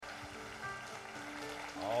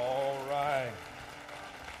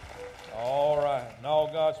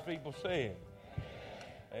God's people said.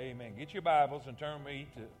 Amen. Get your Bibles and turn me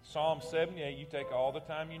to Psalm 78. You take all the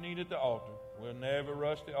time you need at the altar. We'll never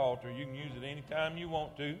rush the altar. You can use it anytime you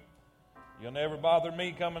want to. You'll never bother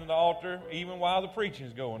me coming to the altar even while the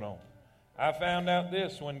preaching's going on. I found out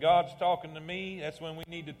this, when God's talking to me, that's when we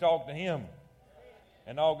need to talk to Him.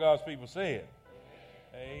 And all God's people said.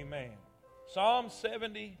 Amen. Psalm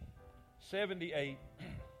 78.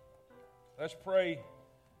 Let's pray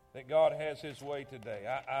that God has His way today.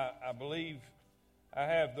 I believe I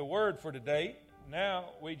have the word for today. Now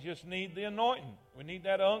we just need the anointing. We need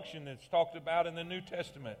that unction that's talked about in the New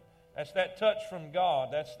Testament. That's that touch from God.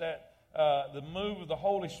 That's that the move of the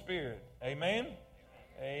Holy Spirit. Amen?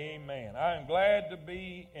 Amen. I am glad to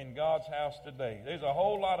be in God's house today. There's a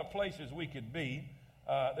whole lot of places we could be.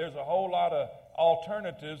 There's a whole lot of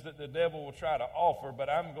alternatives that the devil will try to offer, but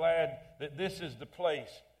I'm glad that this is the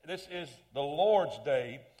place. This is the Lord's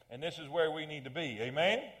day, and this is where we need to be.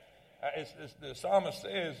 Amen? The psalmist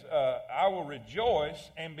says, I will rejoice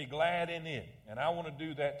and be glad in it. And I want to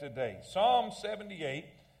do that today. Psalm 78,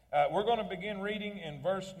 we're going to begin reading in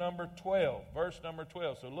verse number 12. Verse number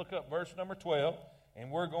 12. So look up verse number 12,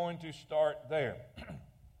 and we're going to start there.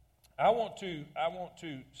 I want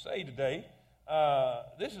to say today,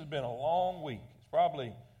 this has been a long week. It's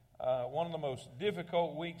probably one of the most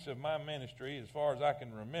difficult weeks of my ministry as far as I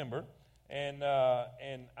can remember. And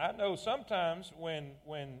I know sometimes when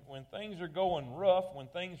things are going rough, when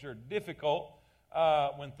things are difficult,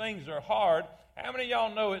 when things are hard, how many of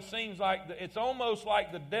y'all know it seems like it's almost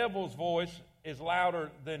like the devil's voice is louder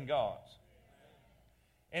than God's?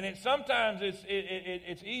 And sometimes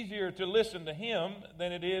it's easier to listen to him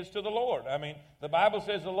than it is to the Lord. I mean, the Bible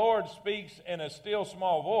says the Lord speaks in a still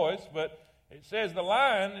small voice, but it says the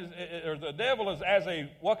lion or the devil is as a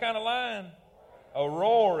what kind of lion? A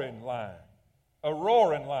roaring lion. A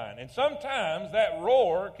roaring lion. And sometimes that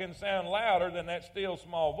roar can sound louder than that still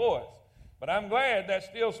small voice. But I'm glad that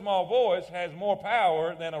still small voice has more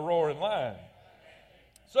power than a roaring lion.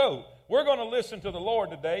 So, we're going to listen to the Lord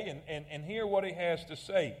today and hear what He has to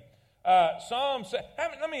say.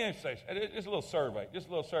 Let me say, just a little survey.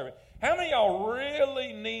 How many of y'all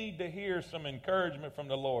really need to hear some encouragement from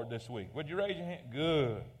the Lord this week? Would you raise your hand?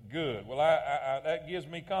 Good. Well, that gives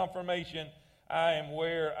me confirmation I am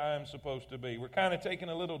where I am supposed to be. We're kind of taking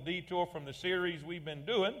a little detour from the series we've been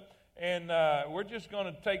doing, and we're just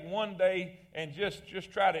going to take one day and just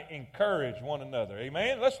try to encourage one another.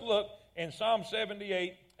 Amen? Let's look in Psalm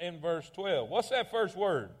 78 in verse 12. What's that first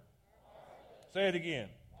word? Say it again.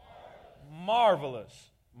 Marvelous.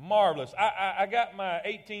 I got my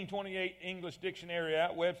 1828 English dictionary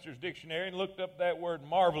out, Webster's dictionary, and looked up that word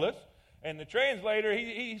marvelous. And the translator,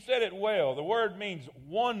 he said it well. The word means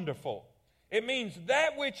wonderful. It means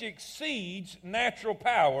that which exceeds natural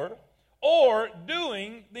power or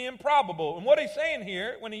doing the improbable. And what he's saying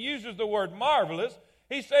here, when he uses the word marvelous,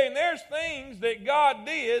 he's saying there's things that God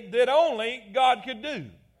did that only God could do.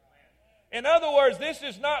 In other words, this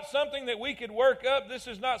is not something that we could work up. This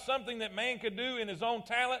is not something that man could do in his own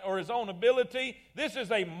talent or his own ability. This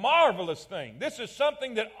is a marvelous thing. This is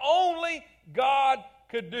something that only God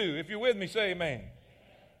could do. If you're with me, say amen.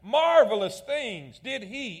 Marvelous things did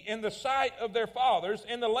He in the sight of their fathers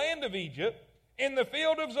in the land of Egypt, in the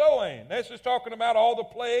field of Zoan. This is talking about all the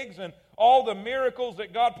plagues and all the miracles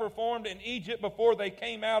that God performed in Egypt before they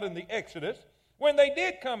came out in the Exodus. When they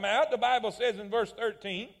did come out, the Bible says in verse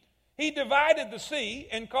 13, He divided the sea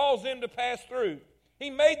and caused them to pass through. He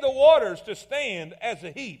made the waters to stand as a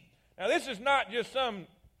heap. Now this is not just some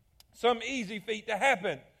easy feat to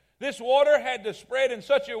happen. This water had to spread in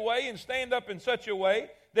such a way and stand up in such a way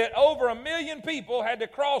that over 1 million people had to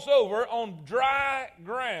cross over on dry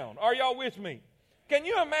ground. Are y'all with me? Can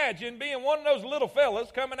you imagine being one of those little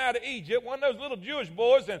fellas coming out of Egypt, one of those little Jewish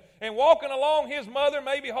boys, and walking along his mother,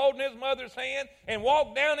 maybe holding his mother's hand, and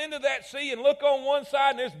walk down into that sea and look on one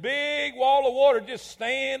side and this big wall of water just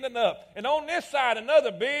standing up. And on this side,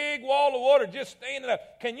 another big wall of water just standing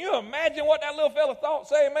up. Can you imagine what that little fella thought?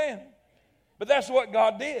 Say amen. But that's what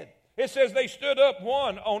God did. It says they stood up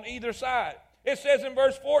one on either side. It says in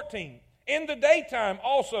verse 14, in the daytime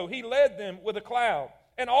also He led them with a cloud,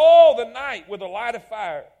 and all the night with a light of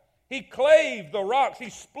fire. He clave the rocks.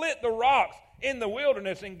 He split the rocks in the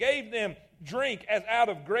wilderness and gave them drink as out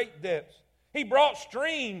of great depths. He brought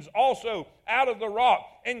streams also out of the rock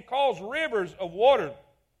and caused rivers of water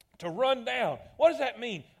to run down. What does that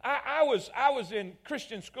mean? I was in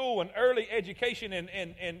Christian school and early education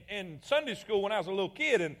and Sunday school when I was a little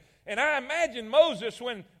kid, And I imagine Moses,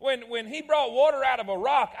 when he brought water out of a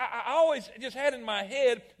rock, I always just had in my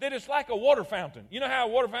head that it's like a water fountain. You know how a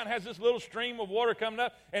water fountain has this little stream of water coming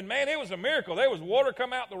up? And man, it was a miracle. There was water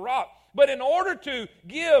come out the rock. But in order to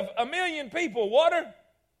give 1 million people water,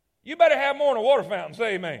 you better have more than a water fountain.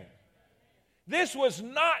 Say amen. This was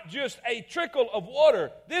not just a trickle of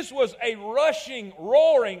water. This was a rushing,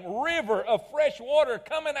 roaring river of fresh water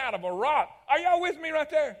coming out of a rock. Are y'all with me right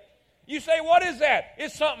there? You say, what is that?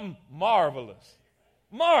 It's something marvelous.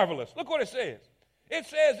 Marvelous. Look what it says. It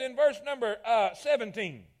says in verse number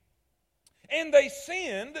 17, and they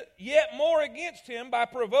sinned yet more against him by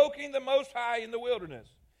provoking the Most High in the wilderness.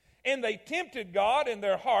 And they tempted God in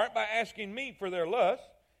their heart by asking meat for their lust.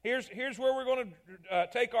 Here's where we're going to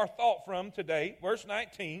take our thought from today. Verse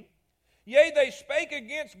 19. Yea, they spake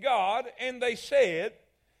against God, and they said,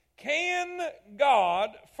 can God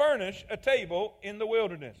furnish a table in the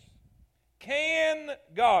wilderness? Can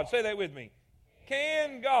God, say that with me,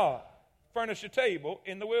 can God furnish a table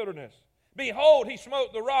in the wilderness? Behold, he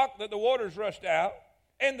smote the rock that the waters rushed out,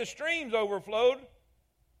 and the streams overflowed.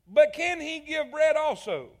 But can he give bread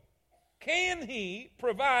also? Can he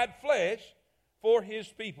provide flesh for his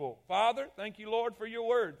people? Father, thank you, Lord, for your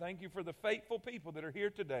word. Thank you for the faithful people that are here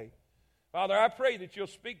today. Father, I pray that you'll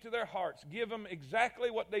speak to their hearts. Give them exactly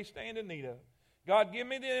what they stand in need of. God, give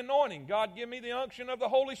me the anointing. God, give me the unction of the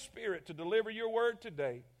Holy Spirit to deliver your word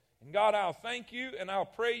today. And God, I'll thank you and I'll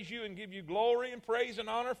praise you and give you glory and praise and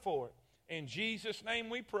honor for it. In Jesus' name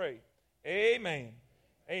we pray. Amen.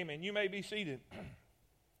 Amen. You may be seated.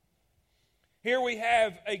 Here we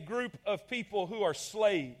have a group of people who are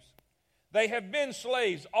slaves. They have been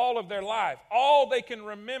slaves all of their life. All they can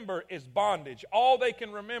remember is bondage. All they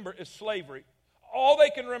can remember is slavery. All they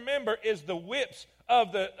can remember is the whips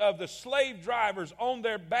of the slave drivers on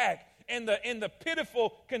their back and the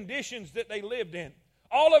pitiful conditions that they lived in.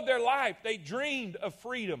 All of their life, they dreamed of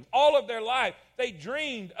freedom. All of their life, they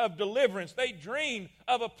dreamed of deliverance. They dreamed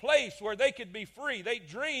of a place where they could be free. They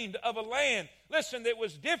dreamed of a land, listen, that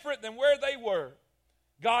was different than where they were.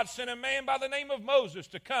 God sent a man by the name of Moses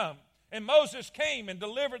to come. And Moses came and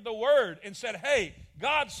delivered the word and said, hey,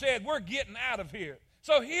 God said, we're getting out of here.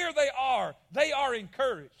 So here they are. They are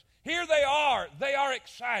encouraged. Here they are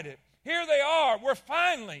excited. Here they are. We're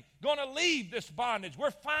finally going to leave this bondage.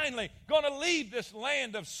 We're finally going to leave this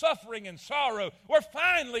land of suffering and sorrow. We're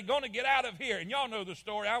finally going to get out of here. And y'all know the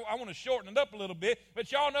story. I want to shorten it up a little bit,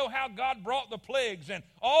 but y'all know how God brought the plagues and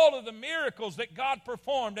all of the miracles that God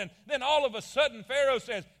performed. And then all of a sudden Pharaoh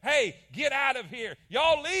says, hey, get out of here.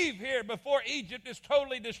 Y'all leave here before Egypt is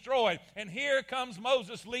totally destroyed. And here comes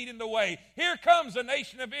Moses leading the way. Here comes the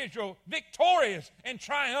nation of Israel victorious and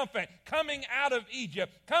triumphant, coming out of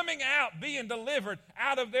Egypt, coming out, being delivered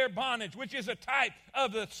out of their bondage, which is a type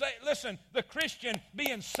of the Christian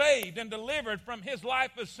being saved and delivered from his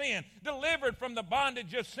life of sin, delivered from the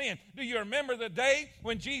bondage of sin. Do you remember the day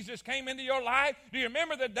when Jesus came into your life? Do you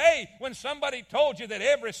remember the day when somebody told you that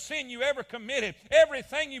every sin you ever committed,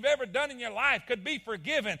 everything you've ever done in your life could be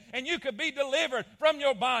forgiven and you could be delivered from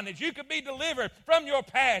your bondage? You could be delivered from your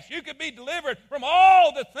past. You could be delivered from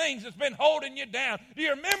all the things that's been holding you down. Do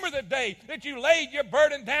you remember the day that you laid your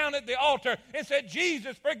burden down at the altar and said,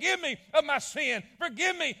 Jesus, forgive me of my sin.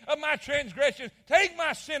 Forgive me of my transgressions. Take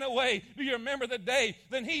my sin away. Do you remember the day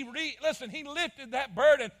then he lifted that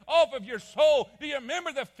burden off of your soul? Do you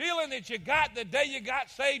remember the feeling that you got the day you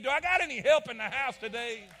got saved? Do I got any help in the house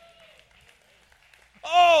today?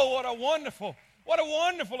 Oh, what a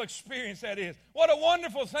wonderful experience that is. What a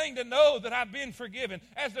wonderful thing to know that I've been forgiven.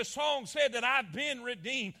 As the song said, that I've been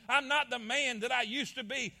redeemed. I'm not the man that I used to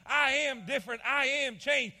be. I am different. I am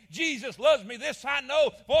changed. Jesus loves me. This I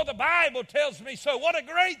know, for the Bible tells me so. What a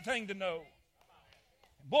great thing to know.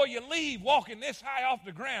 Boy, you leave walking this high off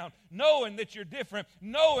the ground, knowing that you're different,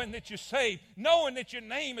 knowing that you're saved, knowing that your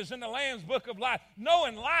name is in the Lamb's Book of Life,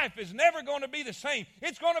 knowing life is never going to be the same.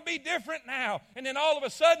 It's going to be different now. And then all of a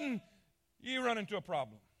sudden, you run into a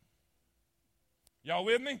problem. Y'all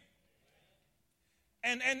with me?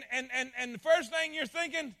 And the first thing you're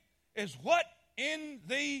thinking is, what in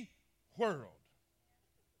the world?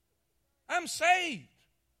 I'm saved.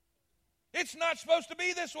 It's not supposed to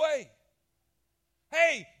be this way.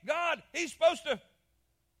 Hey, God, He's supposed to.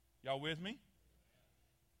 Y'all with me?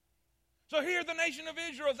 So here the nation of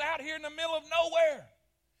Israel is out here in the middle of nowhere.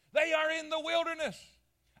 They are in the wilderness.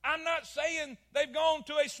 I'm not saying they've gone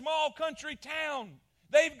to a small country town.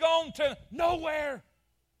 They've gone to nowhere.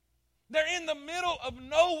 They're in the middle of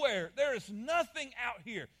nowhere. There is nothing out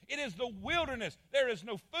here. It is the wilderness. There is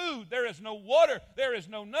no food. There is no water. There is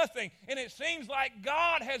no nothing. And it seems like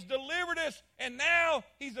God has delivered us, and now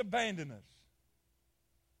He's abandoned us.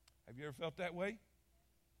 Have you ever felt that way?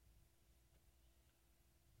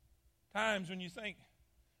 Times when you think,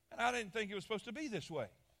 man, I didn't think it was supposed to be this way.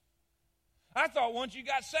 I thought once you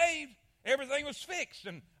got saved, everything was fixed.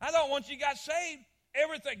 And I thought once you got saved,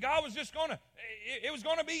 everything, God was just it was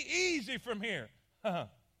going to be easy from here. How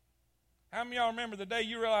many of y'all remember the day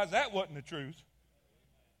you realized that wasn't the truth?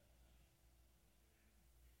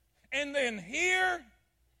 And then here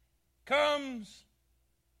comes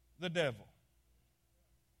the devil.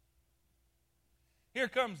 Here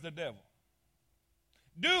comes the devil.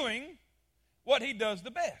 Doing what he does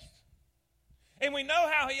the best. And we know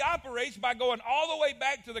how he operates by going all the way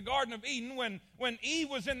back to the Garden of Eden. When Eve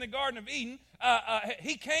was in the Garden of Eden,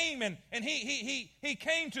 he came and he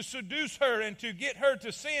came to seduce her and to get her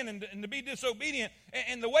to sin and to be disobedient.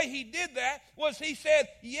 And the way he did that was he said,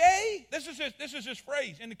 yea, this is his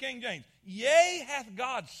phrase in the King James, yea hath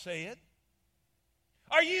God said.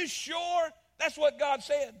 Are you sure that's what God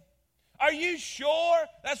said? Are you sure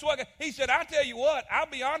that's what he said? I tell you what, I'll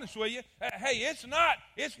be honest with you. Hey, it's not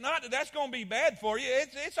that that's going to be bad for you.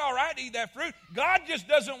 It's all right to eat that fruit. God just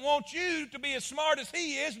doesn't want you to be as smart as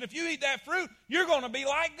he is, and if you eat that fruit, you're going to be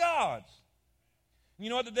like God.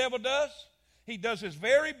 You know what the devil does? He does his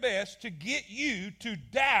very best to get you to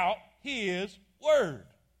doubt his word.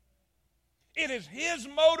 It is his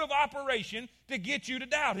mode of operation to get you to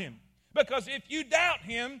doubt him. Because if you doubt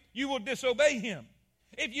him, you will disobey him.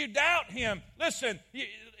 If you doubt him, listen,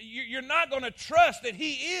 you're not going to trust that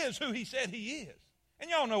he is who he said he is. And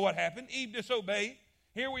y'all know what happened. Eve disobeyed.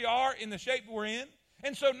 Here we are in the shape we're in.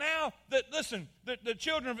 And so now, the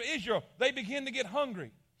children of Israel, they begin to get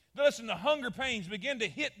hungry. Listen, the hunger pains begin to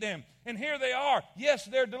hit them. And here they are. Yes,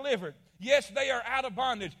 they're delivered. Yes, they are out of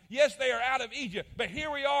bondage. Yes, they are out of Egypt. But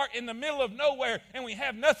here we are in the middle of nowhere, and we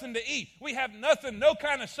have nothing to eat. We have nothing, no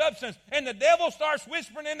kind of substance. And the devil starts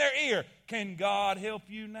whispering in their ear, can God help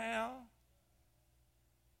you now?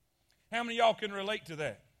 How many of y'all can relate to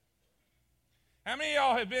that? How many of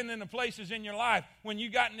y'all have been in the places in your life when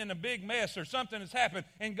you've gotten in a big mess or something has happened,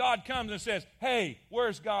 and God comes and says, hey,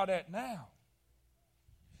 where's God at now?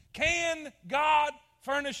 Can God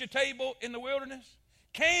furnish a table in the wilderness?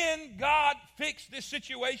 Can God fix this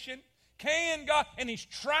situation? Can God? And he's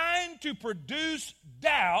trying to produce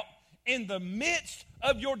doubt in the midst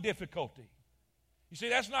of your difficulty. You see,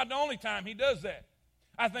 that's not the only time he does that.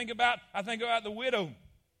 I think about the widow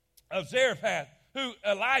of Zarephath who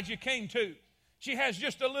Elijah came to. She has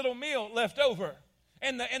just a little meal left over.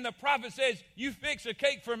 And the prophet says, you fix a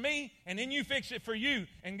cake for me, and then you fix it for you.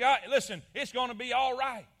 And God, listen, it's going to be all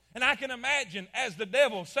right. And I can imagine as the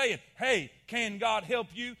devil saying, hey, can God help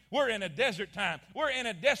you? We're in a desert time. We're in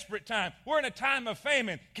a desperate time. We're in a time of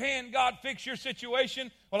famine. Can God fix your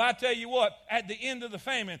situation? Well, I tell you what, at the end of the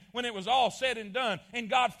famine, when it was all said and done, and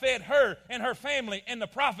God fed her and her family and the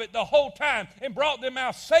prophet the whole time and brought them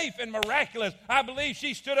out safe and miraculous, I believe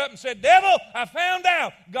she stood up and said, devil, I found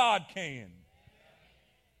out God can.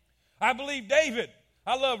 I believe David,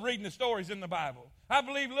 I love reading the stories in the Bible. I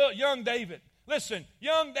believe young David. Listen,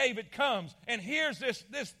 young David comes and here's this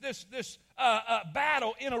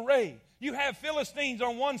battle in array. You have Philistines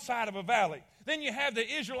on one side of a valley. Then you have the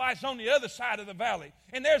Israelites on the other side of the valley.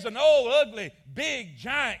 And there's an old, ugly, big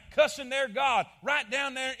giant cussing their God right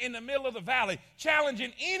down there in the middle of the valley,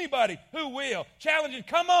 challenging anybody who will. Challenging,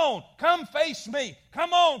 come on, come face me.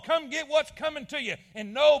 Come on, come get what's coming to you.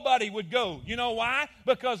 And nobody would go. You know why?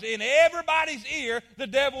 Because in everybody's ear, the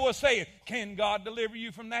devil was saying, can God deliver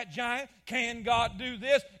you from that giant? Can God do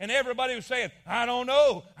this? And everybody was saying, I don't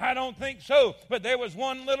know. I don't think so. But there was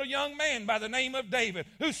one little young man by the name of David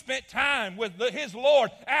who spent time with his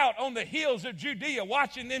Lord out on the hills of Judea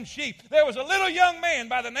watching them sheep. There was a little young man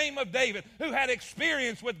by the name of David who had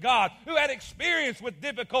experience with God, who had experience with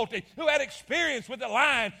difficulty, who had experience with the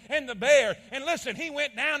lion and the bear. And listen, he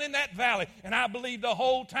went down in that valley, and I believe the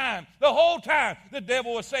whole time, the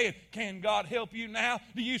devil was saying, can God help you now?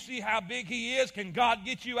 Do you see how big he is? Can God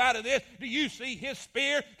get you out of this? Do you see his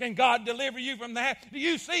spear? Can God deliver you from that? Do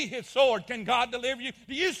you see his sword? Can God deliver you?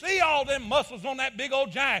 Do you see all them muscles on that big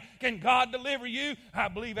old giant? Can God deliver you? I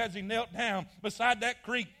believe as he knelt down beside that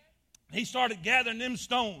creek, he started gathering them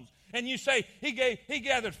stones. And you say, he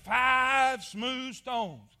gathered 5 smooth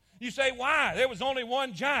stones. You say, why? There was only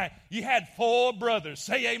one giant. You had 4 brothers.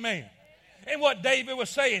 Say amen. And what David was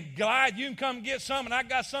saying, Goliath, you can come get some, and I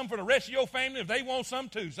got some for the rest of your family if they want some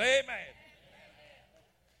too. Say amen.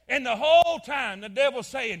 And the whole time the devil's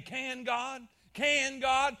saying, can God? Can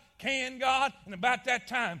God? Can God? And about that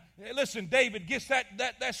time, listen, David gets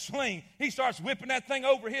that sling. He starts whipping that thing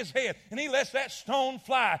over his head, and he lets that stone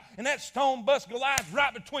fly. And that stone busts Goliath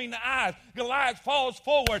right between the eyes. Goliath falls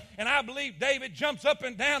forward, and I believe David jumps up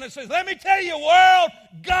and down and says, let me tell you, world,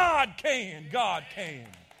 God can. God can.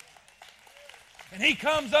 And he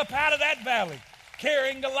comes up out of that valley,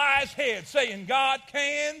 carrying Goliath's head, saying, God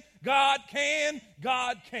can, God can,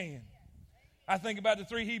 God can. I think about the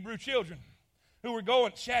 3 Hebrew children who were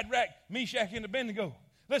going, Shadrach, Meshach, and Abednego,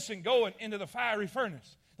 listen, going into the fiery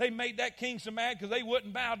furnace. They made that king so mad because they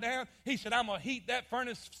wouldn't bow down. He said, I'm going to heat that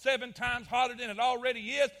furnace 7 times hotter than it already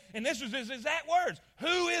is. And this was his exact words.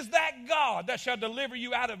 Who is that God that shall deliver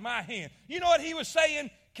you out of my hand? You know what he was saying?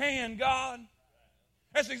 Can God?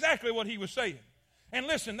 That's exactly what he was saying. And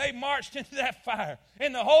listen, they marched into that fire.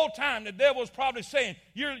 And the whole time, the devil's probably saying,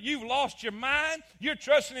 you've lost your mind. You're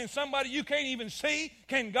trusting in somebody you can't even see.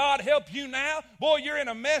 Can God help you now? Boy, you're in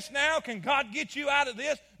a mess now. Can God get you out of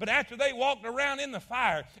this? But after they walked around in the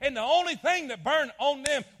fire, and the only thing that burned on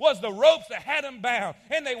them was the ropes that had them bound.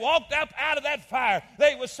 And they walked up out of that fire.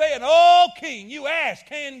 They were saying, oh, King, you asked,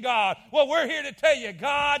 can God? Well, we're here to tell you,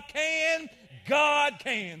 God can. God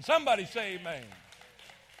can. Somebody say amen.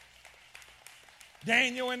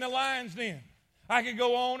 Daniel in the lion's den. I could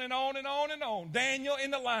go on and on and on and on. Daniel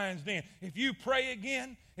in the lion's den. If you pray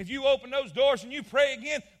again, if you open those doors and you pray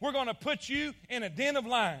again, we're going to put you in a den of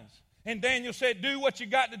lions. And Daniel said, do what you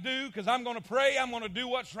got to do because I'm going to pray. I'm going to do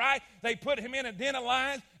what's right. They put him in a den of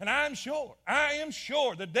lions, and I am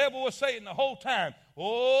sure the devil was saying the whole time,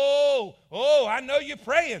 oh, I know you're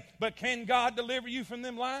praying, but can God deliver you from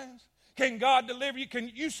them lions? Can God deliver you?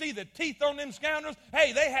 Can you see the teeth on them scoundrels?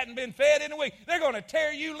 Hey, they hadn't been fed in a week. They're going to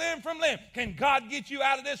tear you limb from limb. Can God get you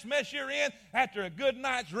out of this mess you're in after a good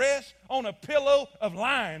night's rest on a pillow of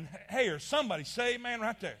lion hair? Somebody say amen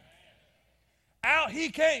right there. Out he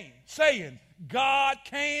came saying, God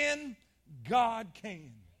can, God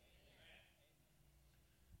can.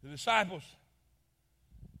 The disciples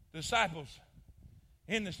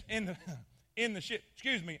in the ship.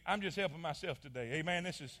 Excuse me, I'm just helping myself today. Amen.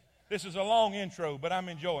 This is a long intro, but I'm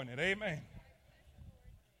enjoying it. Amen.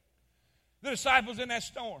 The disciples in that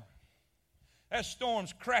storm. That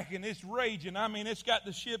storm's cracking. It's raging. I mean, it's got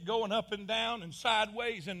the ship going up and down and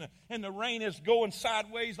sideways, and the rain is going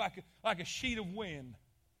sideways like a sheet of wind.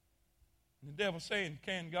 And the devil's saying,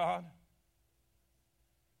 can God?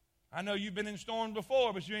 I know you've been in storms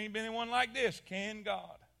before, but you ain't been in one like this. Can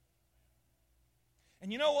God?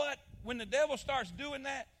 And you know what? When the devil starts doing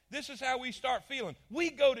that, this is how we start feeling. We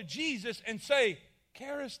go to Jesus and say,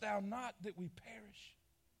 carest thou not that we perish?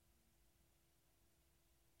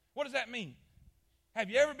 What does that mean? Have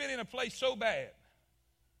you ever been in a place so bad,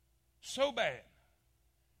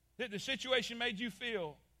 that the situation made you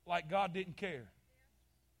feel like God didn't care?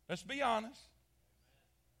 Let's be honest.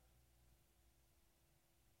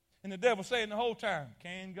 And the devil saying the whole time,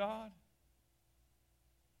 can God?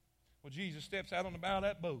 Well, Jesus steps out on the bow of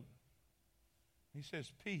that boat. He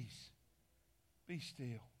says, peace, be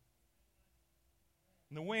still.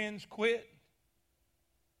 And the winds quit.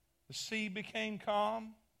 The sea became calm.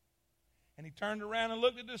 And he turned around and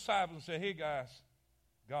looked at the disciples and said, hey, guys,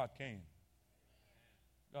 God can.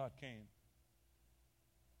 God can.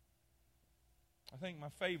 I think my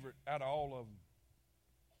favorite out of all of them,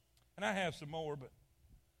 and I have some more, but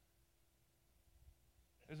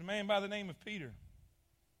there's a man by the name of Peter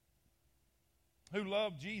who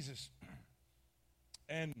loved Jesus.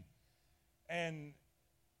 And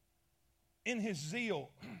in his zeal,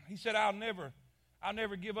 he said, I'll never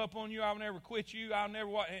give up on you. I'll never quit you. I'll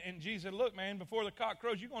never. And Jesus said, look, man, before the cock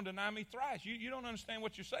crows, you're going to deny me thrice. You don't understand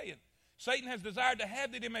what you're saying. Satan has desired to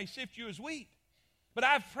have thee that he may sift you as wheat. But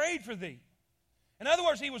I've prayed for thee. In other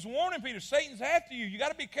words, he was warning Peter, Satan's after you. You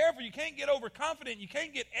got to be careful. You can't get overconfident. You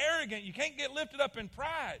can't get arrogant. You can't get lifted up in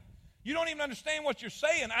pride. You don't even understand what you're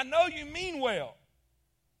saying. I know you mean well.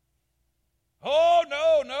 Oh,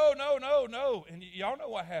 no. And y'all know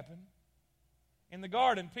what happened. In the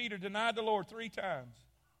garden, Peter denied the Lord 3 times.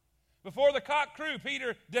 Before the cock crew,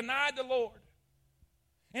 Peter denied the Lord.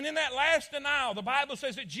 And in that last denial, the Bible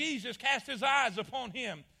says that Jesus cast his eyes upon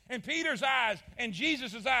him. And Peter's eyes and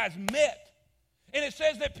Jesus' eyes met. And it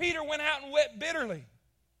says that Peter went out and wept bitterly.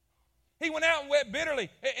 He went out and wept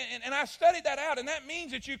bitterly. And I studied that out. And that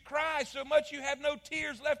means that you cry so much you have no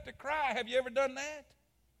tears left to cry. Have you ever done that?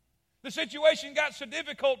 The situation got so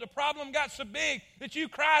difficult, the problem got so big that you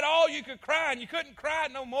cried all you could cry and you couldn't cry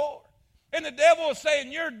no more. And the devil was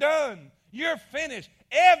saying, you're done. You're finished.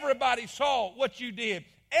 Everybody saw what you did.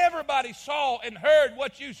 Everybody saw and heard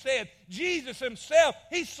what you said. Jesus himself,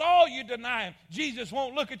 he saw you deny him. Jesus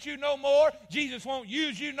won't look at you no more. Jesus won't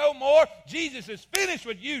use you no more. Jesus is finished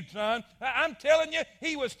with you, son. I'm telling you,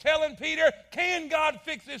 he was telling Peter, can God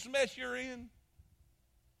fix this mess you're in?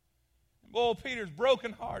 Boy, Peter's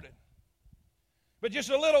brokenhearted. But just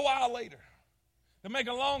a little while later, to make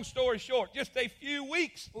a long story short, just a few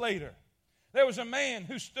weeks later, there was a man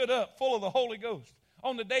who stood up full of the Holy Ghost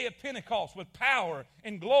on the day of Pentecost with power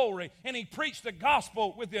and glory, and he preached the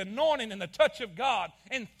gospel with the anointing and the touch of God,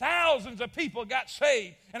 and thousands of people got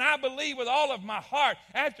saved. And I believe with all of my heart,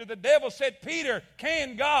 after the devil said, Peter,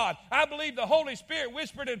 can God? I believe the Holy Spirit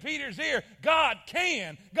whispered in Peter's ear, God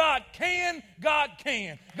can, God can, God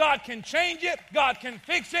can. God can change it, God can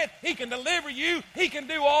fix it, he can deliver you, he can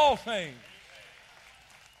do all things.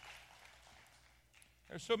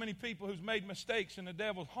 There's so many people who's made mistakes and the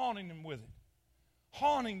devil's haunting them with it.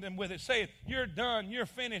 Haunting them with it, saying, you're done, you're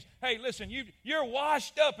finished. Hey, listen, you're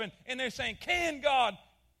washed up, and they're saying, can God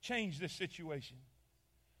change this situation?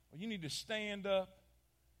 Well, you need to stand up.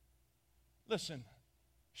 Listen,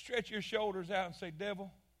 stretch your shoulders out and say,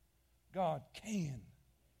 devil, God can.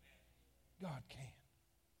 God can.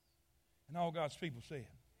 And all God's people said.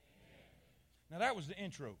 Now, that was the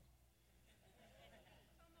intro.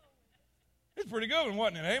 It's a pretty good one,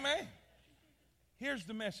 wasn't it? Amen. Here's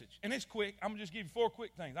the message, and it's quick. I'm going to just give you 4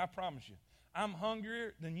 quick things. I promise you. I'm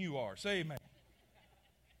hungrier than you are. Say amen.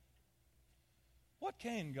 What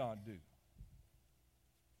can God do?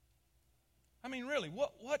 I mean, really,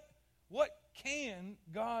 what can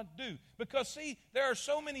God do? Because, see, there are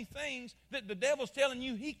so many things that the devil's telling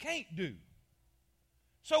you he can't do.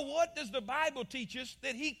 So what does the Bible teach us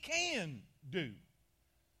that he can do?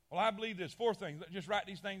 Well, I believe this. 4 things. Just write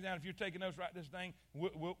these things down. If you're taking notes, write this thing.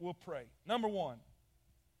 We'll pray. Number 1.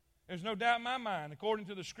 There's no doubt in my mind, according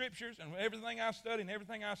to the Scriptures and everything I've studied and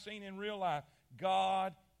everything I've seen in real life,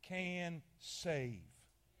 God can save.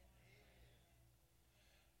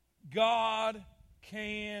 God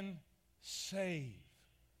can save.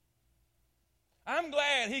 I'm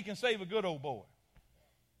glad he can save a good old boy.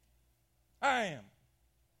 I am.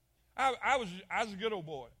 I was a good old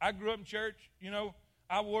boy. I grew up in church, you know.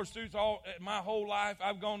 I wore suits my whole life.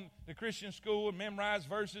 I've gone to Christian school and memorized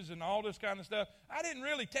verses and all this kind of stuff. I didn't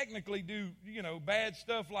really technically do, bad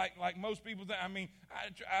stuff like most people think. I mean,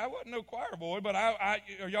 I wasn't no choir boy, but are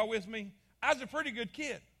y'all with me? I was a pretty good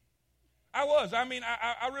kid. I was. I mean,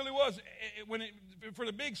 I really was for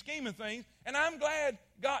the big scheme of things. And I'm glad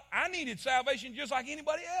I needed salvation just like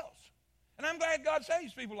anybody else. And I'm glad God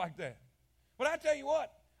saves people like that. But I tell you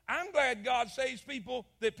what, I'm glad God saves people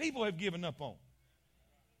that people have given up on.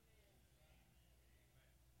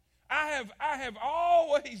 I have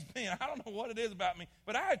always been, I don't know what it is about me,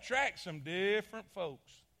 but I attract some different folks.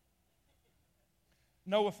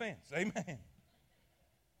 No offense, amen.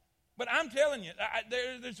 But I'm telling you,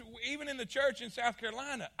 there's even in the church in South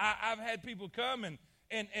Carolina, I've had people come and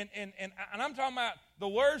I'm talking about the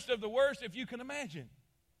worst of the worst, if you can imagine.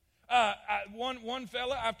 One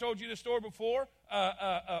fella, I've told you this story before,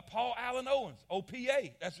 Paul Allen Owens,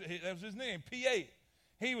 OPA, that was his name, PA.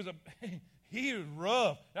 He was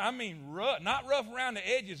rough. I mean, rough. Not rough around the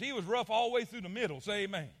edges. He was rough all the way through the middle. Say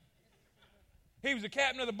amen. He was the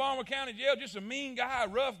captain of the Baltimore County Jail. Just a mean guy, a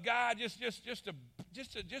rough guy. It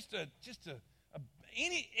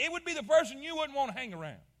would be the person you wouldn't want to hang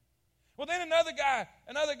around. Well, then another guy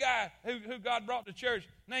who God brought to church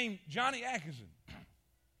named Johnny Atkinson.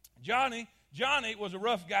 Johnny was a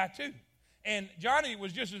rough guy too. And Johnny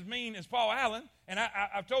was just as mean as Paul Allen. And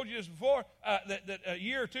I've told you this before, that a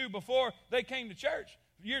year or two before they came to church,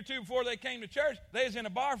 they was in a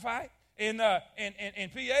bar fight. And PA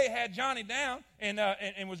had Johnny down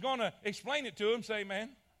and was going to explain it to him. Say, man.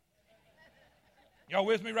 Y'all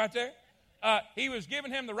with me right there? He was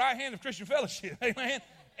giving him the right hand of Christian fellowship. Amen.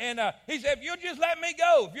 And he said, if you'll just let me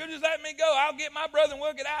go, I'll get my brother and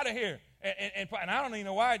we'll get out of here. And I don't even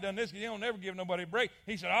know why he done this, because he don't never give nobody a break.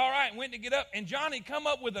 He said, all right, and went to get up. And Johnny come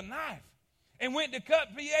up with a knife and went to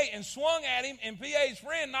cut PA and swung at him. And PA's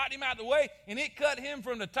friend knocked him out of the way, and it cut him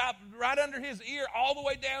from the top right under his ear all the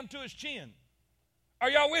way down to his chin. Are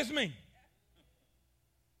y'all with me?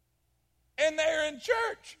 And they're in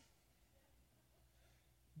church.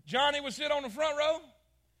 Johnny would sit on the front row,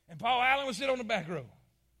 and Paul Allen would sit on the back row.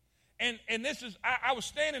 And this is, I was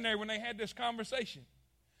standing there when they had this conversation.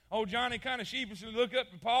 Old Johnny kind of sheepishly looked up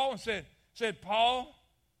at Paul and said, Paul,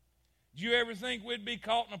 did you ever think we'd be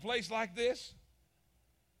caught in a place like this?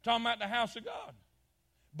 Talking about the house of God.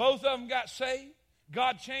 Both of them got saved.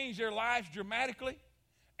 God changed their lives dramatically.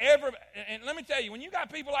 And let me tell you, when you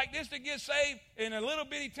got people like this that get saved in a little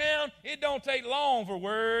bitty town, it don't take long for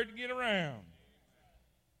word to get around.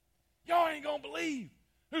 Y'all ain't going to believe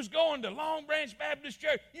who's going to Long Branch Baptist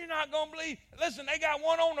Church. You're not going to believe. Listen, they got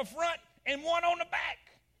one on the front and one on the back.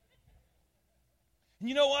 And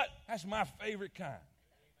you know what? That's my favorite kind.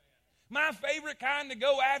 My favorite kind to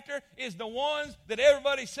go after is the ones that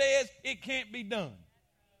everybody says it can't be done.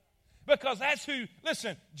 Because that's who,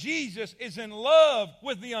 listen, Jesus is in love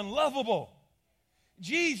with the unlovable.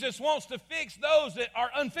 Jesus wants to fix those that are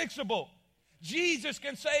unfixable. Jesus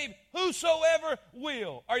can save whosoever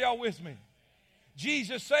will. Are y'all with me?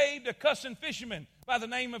 Jesus saved a cussing fisherman by the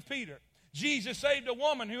name of Peter. Jesus saved a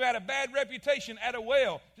woman who had a bad reputation at a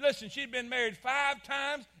well. Listen, she'd been married 5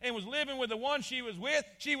 times and was living with the one she was with.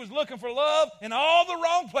 She was looking for love in all the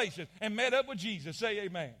wrong places and met up with Jesus. Say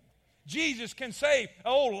amen. Jesus can save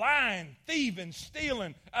an old lying, thieving,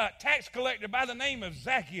 stealing tax collector by the name of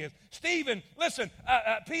Zacchaeus. Stephen, listen,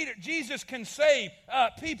 Peter, Jesus can save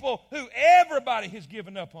people who everybody has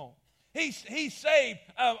given up on. He saved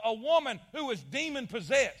a woman who was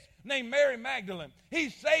demon-possessed named Mary Magdalene. He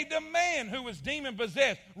saved a man who was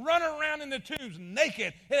demon-possessed, running around in the tombs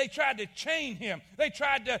naked. They tried to chain him. They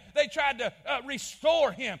tried to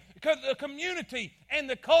restore him. Because the community and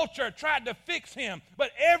the culture tried to fix him.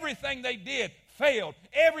 But everything they did failed.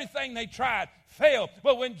 Everything they tried failed.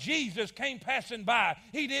 But when Jesus came passing by,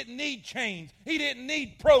 he didn't need chains. He didn't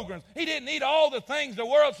need programs. He didn't need all the things the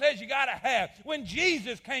world says you got to have. When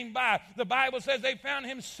Jesus came by, the Bible says they found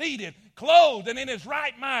him seated, clothed, and in his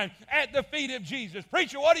right mind at the feet of Jesus.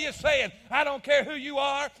 Preacher, what are you saying? I don't care who you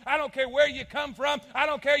are. I don't care where you come from. I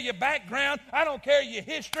don't care your background. I don't care your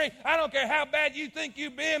history. I don't care how bad you think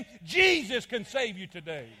you've been. Jesus can save you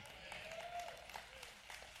today.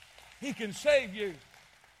 He can save you.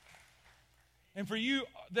 And for you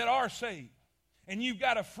that are saved, and you've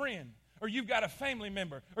got a friend, or you've got a family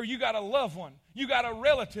member, or you got a loved one, you got a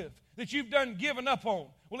relative that you've done given up on,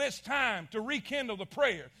 well, it's time to rekindle the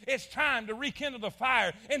prayer. It's time to rekindle the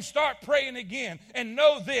fire and start praying again. And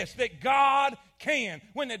know this, that God can.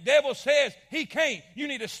 When the devil says he can't, you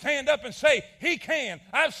need to stand up and say, he can.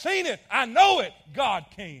 I've seen it. I know it. God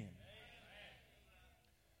can.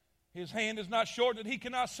 His hand is not short that he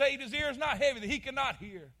cannot save. His ear is not heavy that he cannot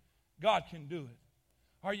hear. God can do it.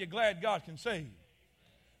 Are you glad God can save?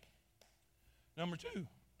 Number 2,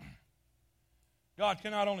 God can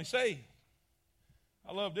not only save.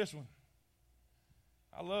 I love this one.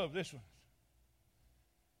 I love this one.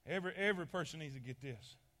 Every person needs to get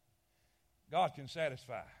this. God can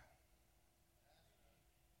satisfy.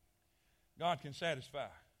 God can satisfy.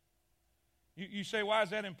 You say, why is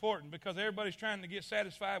that important? Because everybody's trying to get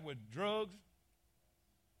satisfied with drugs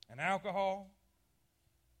and alcohol,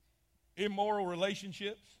 immoral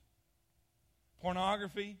relationships,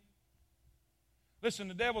 pornography. Listen,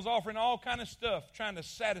 the devil's offering all kind of stuff, trying to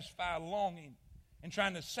satisfy longing and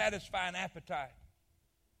trying to satisfy an appetite.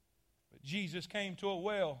 But Jesus came to a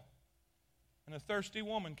well, and a thirsty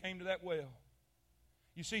woman came to that well.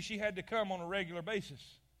 You see, she had to come on a regular basis.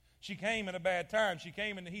 She came at a bad time. She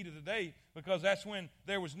came in the heat of the day because that's when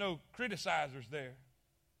there was no criticizers there.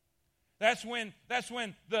 That's when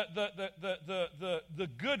the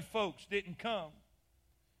good folks didn't come.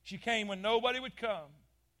 She came when nobody would come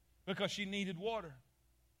because she needed water.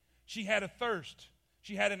 She had a thirst.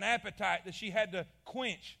 She had an appetite that she had to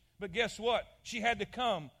quench. But guess what? She had to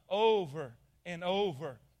come over and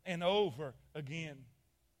over and over again.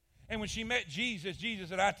 And when she met Jesus, Jesus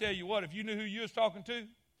said, I tell you what, if you knew who you was talking to,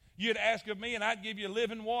 you'd ask of me and I'd give you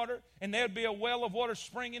living water, and there'd be a well of water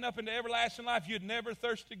springing up into everlasting life. You'd never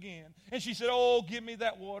thirst again. And she said, oh, give me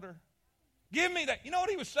that water. Give me that. You know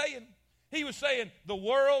what he was saying? He was saying the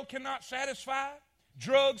world cannot satisfy.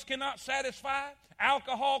 Drugs cannot satisfy.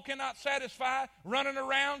 Alcohol cannot satisfy. Running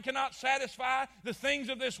around cannot satisfy. The things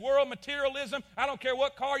of this world, materialism, I don't care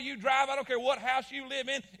what car you drive, I don't care what house you live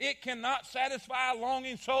in, it cannot satisfy a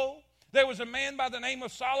longing soul. There was a man by the name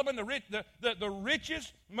of Solomon, the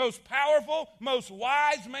richest, most powerful, most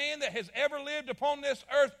wise man that has ever lived upon this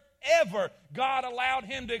earth ever. God allowed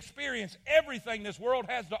him to experience everything this world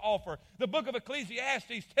has to offer. The book of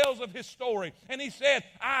Ecclesiastes tells of his story. And he said,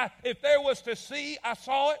 if there was to see, I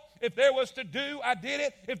saw it. If there was to do, I did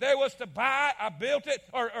it. If there was to buy, I built it,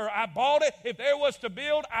 or I bought it. If there was to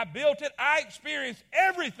build, I built it. I experienced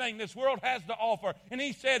everything this world has to offer. And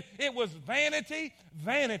he said, it was vanity,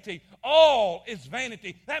 vanity. All is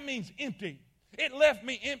vanity. That means empty. It left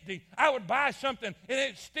me empty. I would buy something, and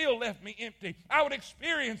it still left me empty. I would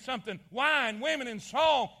experience something, wine, women, and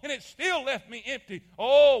song, and it still left me empty.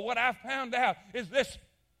 Oh, what I found out is this.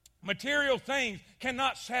 Material things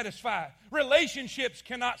cannot satisfy. Relationships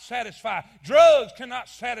cannot satisfy. Drugs cannot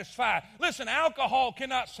satisfy. Listen, alcohol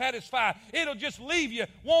cannot satisfy. It'll just leave you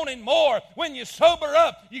wanting more. When you sober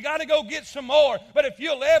up, you got to go get some more. But if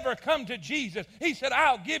you'll ever come to Jesus, He said,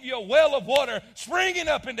 I'll give you a well of water springing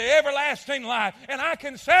up into everlasting life, and I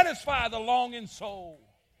can satisfy the longing soul.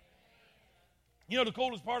 You know the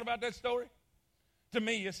coolest part about that story? To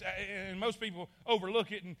me, it's, and most people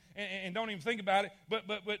overlook it and don't even think about it.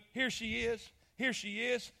 But here she is. Here she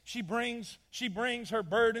is. She brings her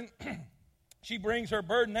burden. She brings her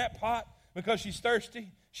burden, that pot, because she's thirsty.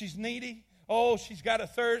 She's needy. Oh, she's got a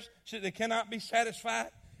thirst that cannot be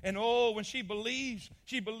satisfied. And oh, when she believes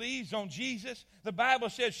on Jesus, the Bible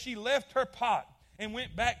says she left her pot and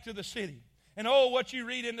went back to the city. And oh, what you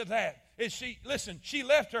read into that is she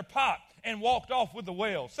left her pot and walked off with the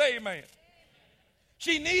well. Say amen.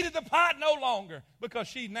 She needed the pot no longer because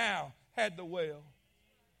she now had the well.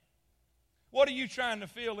 What are you trying to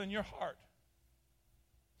feel in your heart?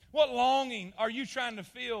 What longing are you trying to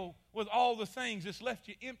fill with all the things that's left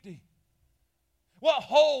you empty? What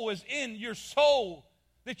hole is in your soul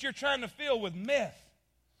that you're trying to fill with meth?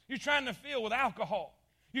 You're trying to fill with alcohol.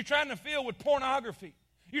 You're trying to fill with pornography.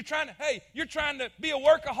 You're trying to be a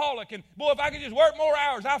workaholic, and boy, if I could just work more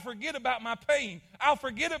hours, I'll forget about my pain. I'll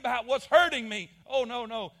forget about what's hurting me. Oh,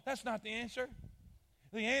 no, that's not the answer.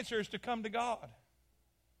 The answer is to come to God.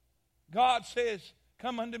 God says,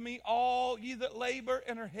 come unto me, all ye that labor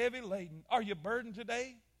and are heavy laden. Are you burdened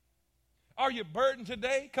today? Are you burdened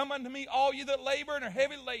today? Come unto me, all ye that labor and are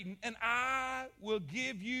heavy laden, and I will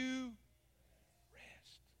give you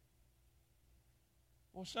rest.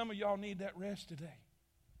 Well, some of y'all need that rest today.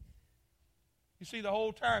 You see, the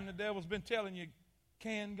whole time the devil's been telling you,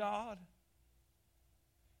 can God?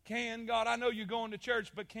 Can God? I know you're going to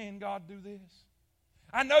church, but can God do this?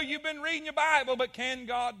 I know you've been reading your Bible, but can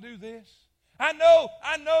God do this? I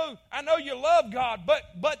know you love God,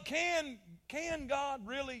 but can God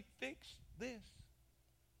really fix this?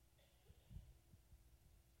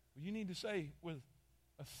 Well, you need to say with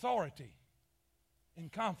authority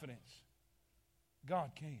and confidence,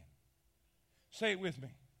 God can. Say it with me.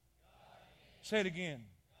 Say it again.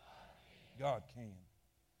 God can.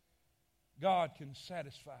 God can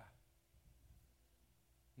satisfy.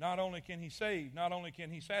 Not only can He save, not only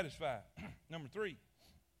can He satisfy. Number 3.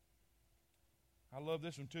 I love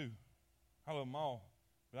this one too. I love them all,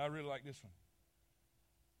 but I really like this one.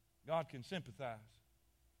 God can sympathize.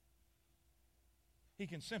 He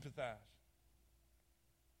can sympathize.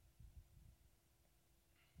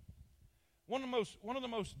 One of the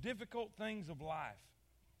most difficult things of life,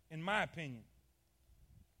 in my opinion,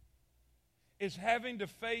 is having to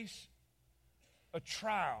face a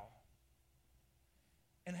trial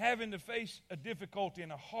and having to face a difficulty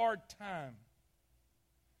and a hard time.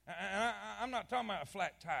 And I'm not talking about a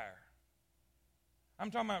flat tire.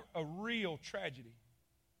 I'm talking about a real tragedy,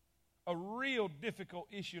 a real difficult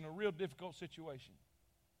issue, and a real difficult situation.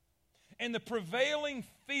 And the prevailing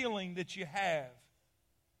feeling that you have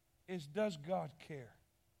is, does God care?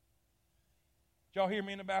 Did y'all hear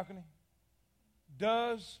me in the balcony?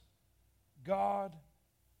 Does God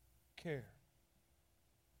care?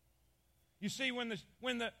 You see, when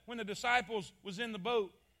the disciples was in the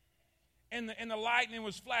boat, and the lightning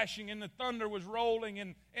was flashing, and the thunder was rolling,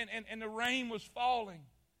 and the rain was falling,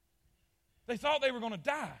 they thought they were going to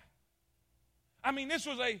die. I mean, this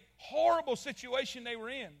was a horrible situation they were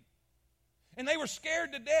in. And they were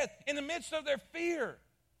scared to death in the midst of their fear,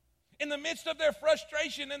 in the midst of their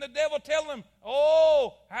frustration, and the devil telling them,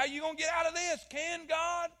 oh, how are you going to get out of this? Can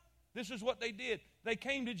God? This is what they did. They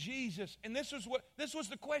came to Jesus, and this was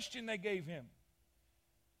the question they gave Him.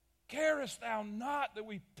 Carest thou not that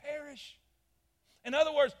we perish? In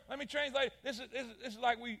other words, let me translate. This is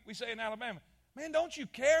like we say in Alabama. Man, don't you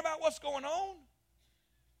care about what's going on?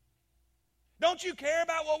 Don't you care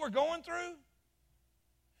about what we're going through?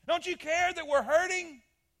 Don't you care that we're hurting?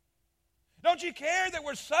 Don't you care that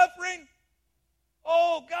we're suffering?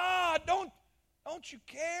 Oh, God, don't you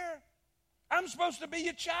care? I'm supposed to be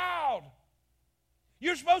your child.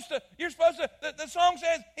 You're supposed to, the song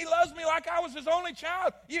says, He loves me like I was His only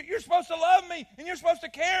child. You're supposed to love me, and you're supposed to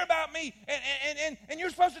care about me, and you're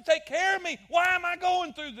supposed to take care of me. Why am I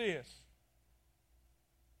going through this?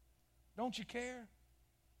 Don't you care?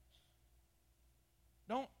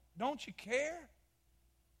 Don't you care?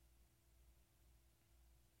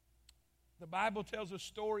 The Bible tells a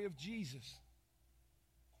story of Jesus.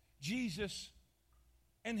 Jesus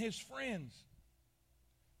and His friends,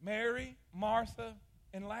 Mary, Martha,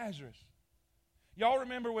 and Lazarus. Y'all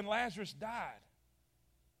remember when Lazarus died?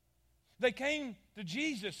 They came to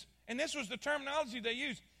Jesus, and this was the terminology they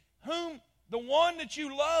used. whom the one that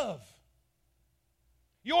you love,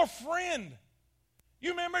 your friend.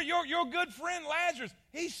 You remember your good friend Lazarus.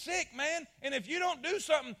 He's sick, man. And if you don't do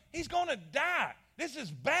something, he's going to die. This is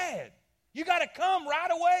bad. You got to come right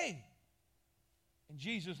away. And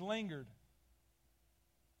Jesus lingered.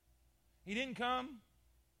 He didn't come.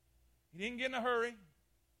 He didn't get in a hurry.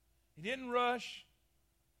 He didn't rush.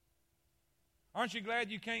 Aren't you glad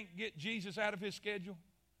you can't get Jesus out of his schedule?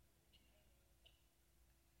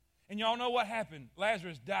 And y'all know what happened.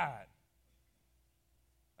 Lazarus died.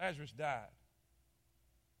 Lazarus died.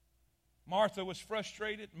 Martha was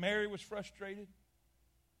frustrated. Mary was frustrated.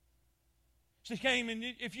 She came, and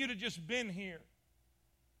if you'd have just been here,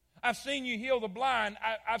 I've seen you heal the blind.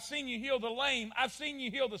 I've seen you heal the lame. I've seen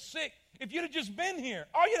you heal the sick. If you'd have just been here,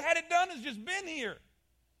 all you had it done is just been here.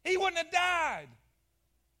 He wouldn't have died.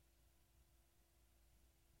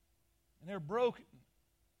 And they're broken.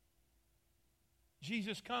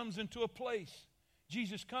 Jesus comes into a place.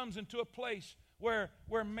 Jesus comes into a place where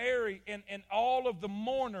Mary and all of the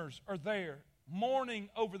mourners are there, mourning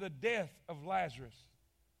over the death of Lazarus.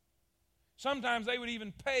 Sometimes they would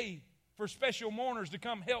even pay for special mourners to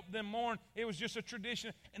come help them mourn. It was just a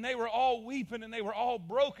tradition. And they were all weeping, and they were all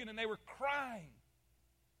broken, and they were crying.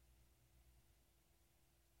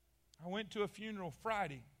 I went to a funeral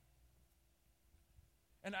Friday.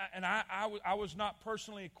 And I was not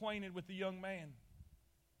personally acquainted with the young man.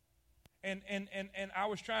 And I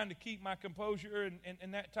was trying to keep my composure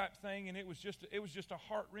and that type of thing, and it was just a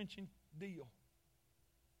heart-wrenching deal.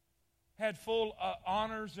 Had full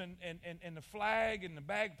honors and the flag and the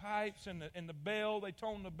bagpipes and the bell. They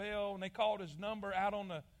toned the bell, and they called his number out on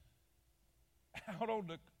the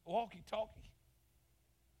walkie-talkie.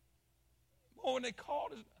 Boy, when they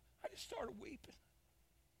called his, I just started weeping.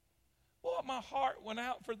 Boy, my heart went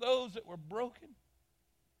out for those that were broken.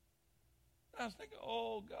 And I was thinking,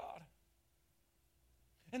 oh, God.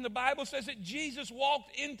 And the Bible says that Jesus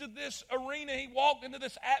walked into this arena. He walked into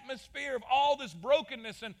this atmosphere of all this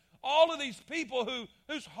brokenness and all of these people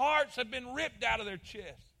whose hearts have been ripped out of their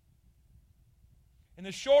chest. In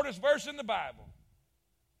the shortest verse in the Bible,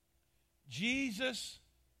 Jesus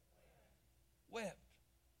wept.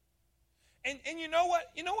 And you know what?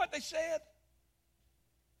 You know what they said?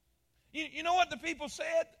 You know what the people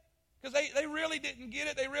said? Because they really didn't get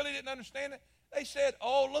it. They really didn't understand it. They said,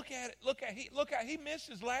 oh, look at it. He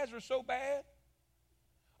misses Lazarus so bad.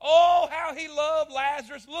 Oh, how he loved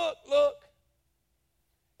Lazarus. Look.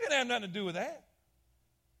 It didn't have nothing to do with that.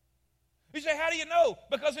 You say, how do you know?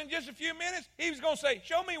 Because in just a few minutes, he was going to say,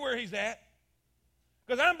 show me where he's at.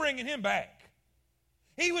 Because I'm bringing him back.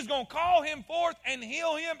 He was going to call him forth and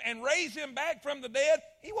heal him and raise him back from the dead.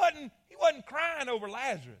 He wasn't crying over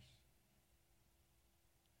Lazarus.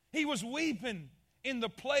 He was weeping in the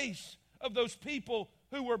place of those people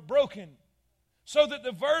who were broken so that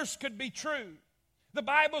the verse could be true. The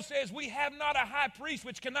Bible says we have not a high priest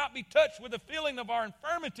which cannot be touched with the feeling of our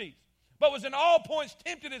infirmities, but was in all points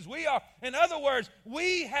tempted as we are. In other words,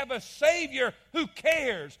 we have a Savior who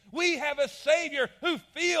cares. We have a Savior who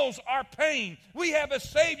feels our pain. We have a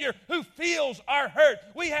Savior who feels our hurt.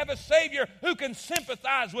 We have a Savior who can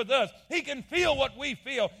sympathize with us. He can feel what we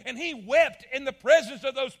feel. And He wept in the presence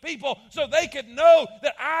of those people so they could know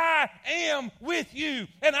that I am with you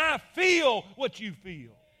and I feel what you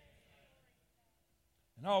feel.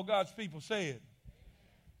 And all God's people said.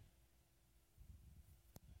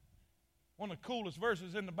 One of the coolest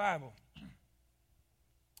verses in the Bible.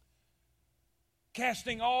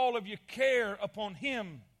 Casting all of your care upon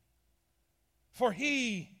Him, for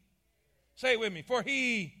He, say it with me, for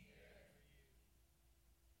He.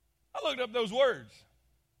 I looked up those words,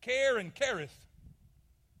 care and careth.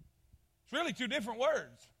 It's really two different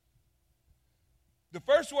words. The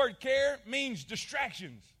first word, care, means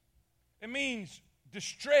distractions. It means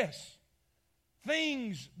distress,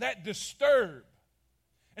 things that disturb.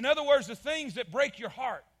 In other words, the things that break your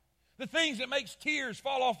heart, the things that makes tears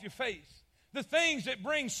fall off your face, the things that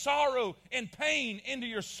bring sorrow and pain into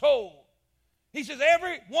your soul. He says,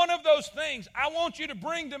 every one of those things I want you to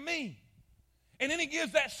bring to me. And then he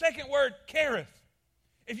gives that second word, careth.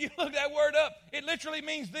 If you look that word up, it literally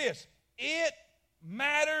means this. It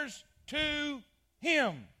matters to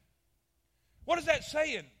Him. What is that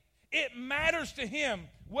saying? It matters to Him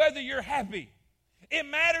whether you're happy. It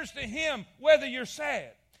matters to Him whether you're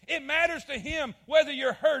sad. It matters to Him whether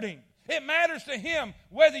you're hurting. It matters to Him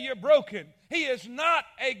whether you're broken. He is not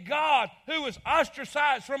a God who is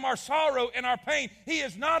ostracized from our sorrow and our pain. He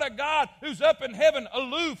is not a God who's up in heaven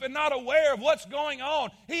aloof and not aware of what's going on.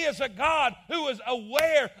 He is a God who is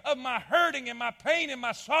aware of my hurting and my pain and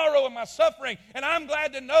my sorrow and my suffering. And I'm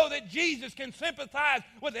glad to know that Jesus can sympathize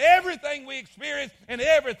with everything we experience and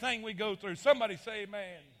everything we go through. Somebody say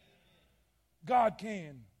amen. God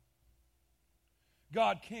can.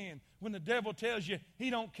 God can. When the devil tells you he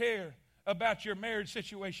don't care about your marriage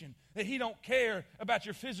situation, that he don't care about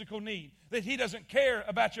your physical need, that he doesn't care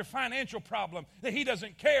about your financial problem, that he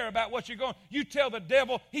doesn't care about what you're going, you tell the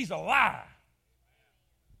devil he's a lie.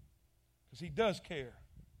 Because he does care.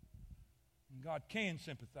 And God can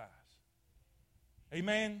sympathize.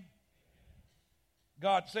 Amen?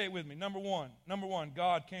 God, say it with me. Number one,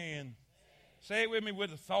 God can. Say it with me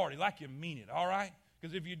with authority, like you mean it, all right?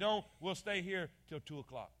 Because if you don't, we'll stay here till 2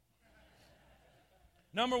 o'clock.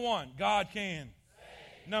 Number one, God can.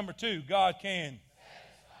 Number two, God can.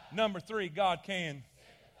 Number three, God can.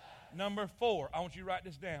 Number four, I want you to write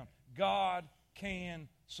this down. God can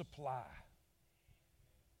supply.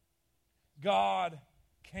 God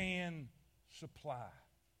can supply.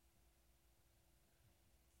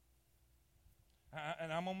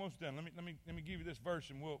 And I'm almost done. Let me give you this verse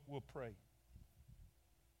and we'll pray.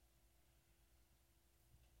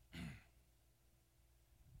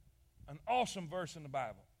 An awesome verse in the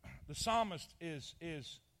Bible. The psalmist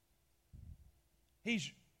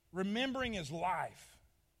he's remembering his life.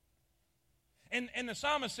 And the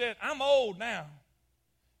psalmist said, I'm old now.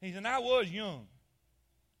 He said, I was young.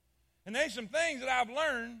 And there's some things that I've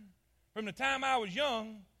learned from the time I was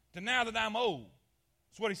young to now that I'm old.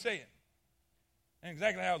 That's what he said. And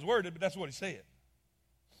exactly how it was worded, but that's what he said.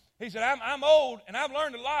 He said, I'm old, and I've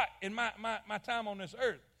learned a lot in my time on this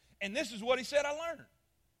earth. And this is what he said I learned.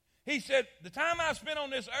 He said, the time I spent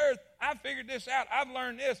on this earth, I figured this out. I've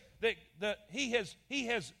learned this, that he has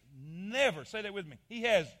never, say that with me, he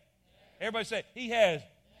has, everybody say, he has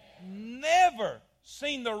never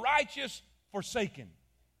seen the righteous forsaken.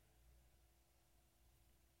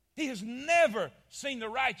 He has never seen the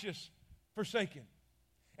righteous forsaken.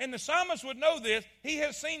 And the psalmist would know this. He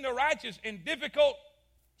has seen the righteous in difficult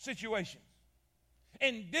situations,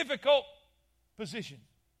 in difficult positions,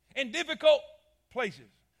 in difficult places.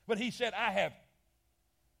 But he said, I have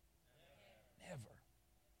never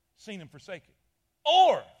seen him forsaken.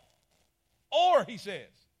 Or he says,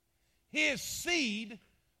 his seed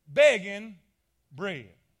begging bread.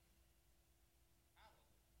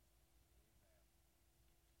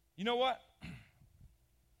 You know what?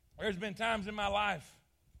 There's been times in my life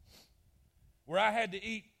where I had to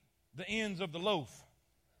eat the ends of the loaf.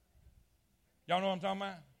 Y'all know what I'm talking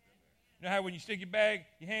about? You know how when you stick your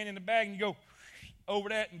hand in the bag and you go over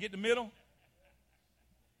that and get the middle?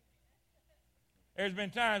 There's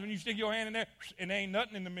been times when you stick your hand in there and there ain't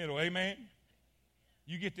nothing in the middle. Amen?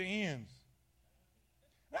 You get the ends.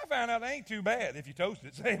 And I found out it ain't too bad if you toast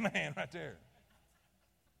it. Say amen right there.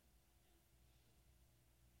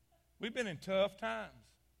 We've been in tough times.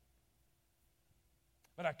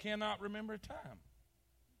 But I cannot remember a time.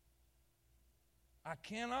 I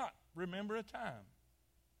cannot remember a time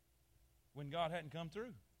when God hadn't come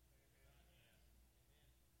through.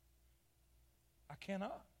 I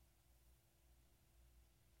cannot.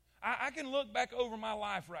 I can look back over my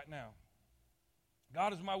life right now.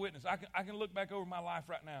 God is my witness. I can look back over my life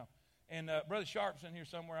right now. And Brother Sharp's in here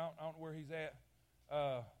somewhere. I don't know where he's at.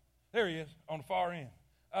 There he is on the far end.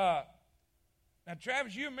 Now,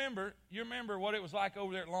 Travis, you remember what it was like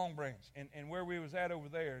over there at Long Branch and where we was at over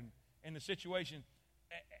there and the situation.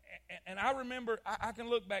 And I remember, I can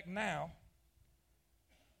look back now,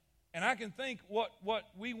 and I can think what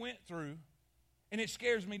we went through, and it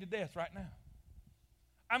scares me to death right now.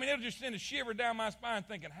 I mean, it'll just send a shiver down my spine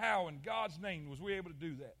thinking, how in God's name was we able to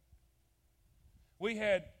do that? We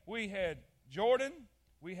had Jordan,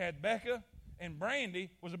 we had Becca, and Brandy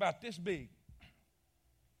was about this big.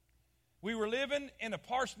 We were living in a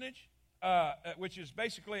parsonage, which is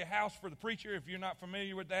basically a house for the preacher, if you're not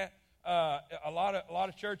familiar with that. A lot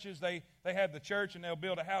of churches, they have the church and they'll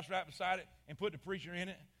build a house right beside it and put the preacher in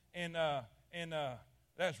it. And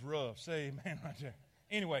that's rough. Say amen right there.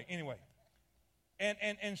 Anyway.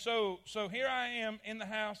 And so here I am in the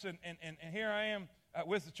house and here I am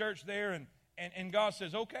with the church there and God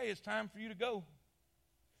says, okay, it's time for you to go.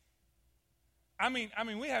 I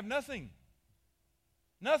mean, we have nothing.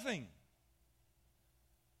 Nothing.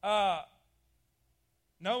 No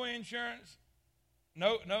insurance,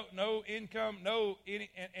 no income, no any,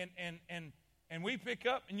 and we pick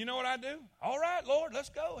up, and you know what I do? All right, Lord, let's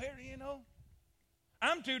go here. You know,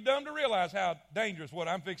 I'm too dumb to realize how dangerous what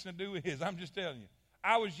I'm fixing to do is. I'm just telling you.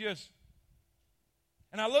 I was just,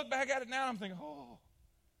 and I look back at it now, I'm thinking,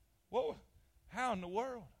 how in the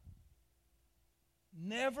world?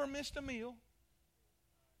 Never missed a meal.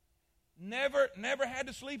 Never had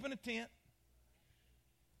to sleep in a tent.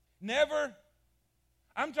 Never,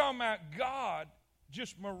 I'm talking about God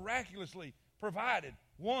just miraculously provided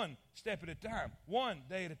one step at a time, one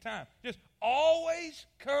day at a time. Just always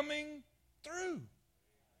coming through.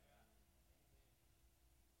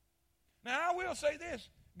 Now, I will say this.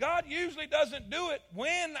 God usually doesn't do it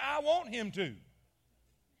when I want him to.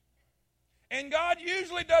 And God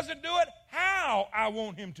usually doesn't do it how I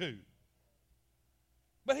want him to.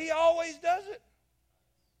 But he always does it.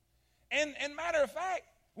 And matter of fact,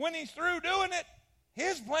 when he's through doing it,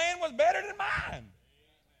 his plan was better than mine.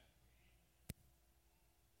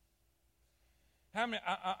 How many?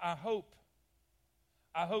 I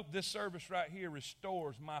hope this service right here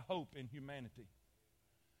restores my hope in humanity.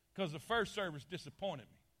 Because the first service disappointed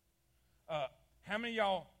me. How many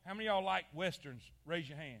of y'all like Westerns? Raise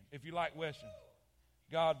your hand if you like Westerns.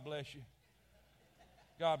 God bless you.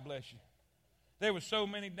 God bless you. There were so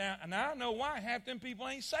many down, and I know why half them people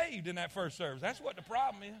ain't saved in that first service. That's what the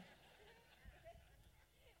problem is.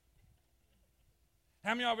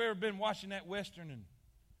 How many of y'all have ever been watching that Western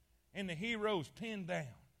and the hero's pinned down?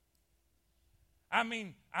 I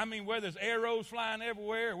mean, where there's arrows flying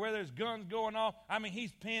everywhere, or where there's guns going off,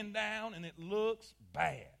 he's pinned down and it looks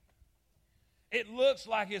bad. It looks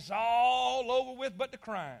like it's all over with but the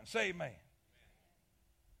crime. Say amen.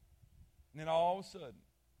 And then all of a sudden,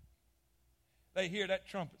 they hear that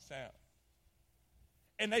trumpet sound.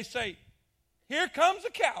 And they say, here comes the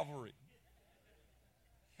cavalry.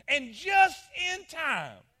 And just in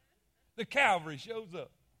time, the cavalry shows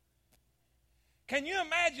up. Can you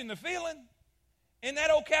imagine the feeling in that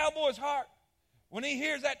old cowboy's heart when he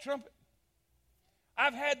hears that trumpet?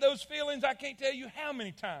 I've had those feelings I can't tell you how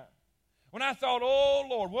many times. When I thought, oh,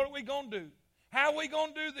 Lord, what are we going to do? How are we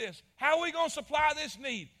going to do this? How are we going to supply this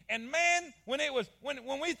need? And man, when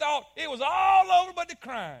we thought it was all over but the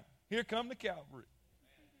crime, here come the cavalry.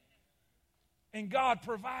 And God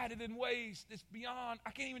provided in ways that's beyond,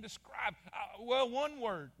 I can't even describe.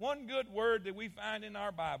 One good word that we find in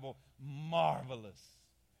our Bible, marvelous.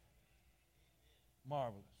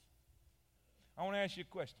 Marvelous. I want to ask you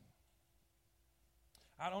a question.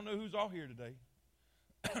 I don't know who's all here today.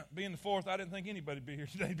 Being the fourth, I didn't think anybody would be here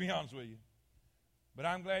today, to be honest with you. But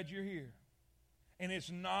I'm glad you're here. And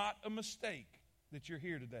it's not a mistake that you're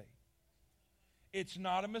here today. It's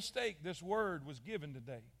not a mistake this word was given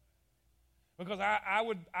today. Because I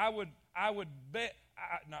would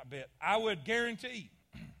guarantee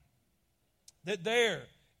that there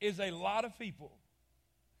is a lot of people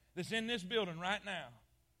that's in this building right now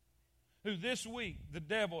who this week the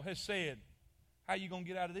devil has said, how are you going to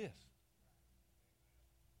get out of this?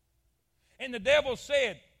 And the devil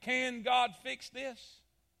said, can God fix this?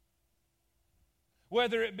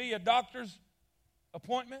 Whether it be a doctor's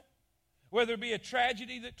appointment, whether it be a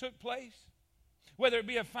tragedy that took place, whether it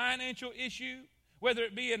be a financial issue, whether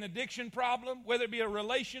it be an addiction problem, whether it be a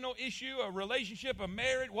relational issue, a relationship, a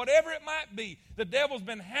marriage, whatever it might be, the devil's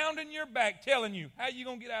been hounding your back telling you, how are you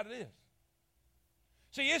going to get out of this?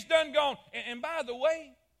 See, it's done gone. And by the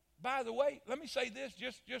way, let me say this,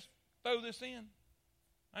 just throw this in.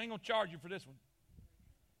 I ain't going to charge you for this one.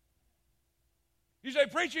 You say,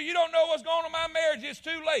 preacher, you don't know what's going on in my marriage. It's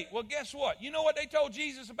too late. Well, guess what? You know what they told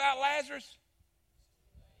Jesus about Lazarus?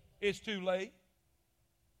 It's too late.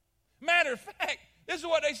 Matter of fact, this is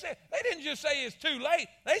what they said. They didn't just say it's too late.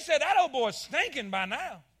 They said that old boy's stinking by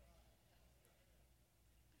now.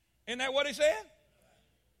 Isn't that what he said?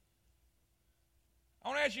 I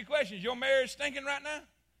want to ask you a question. Is your marriage stinking right now?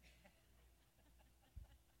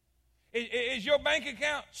 Is your bank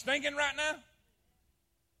account stinking right now?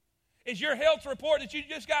 Is your health report that you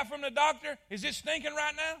just got from the doctor, is it stinking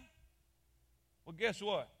right now? Well, guess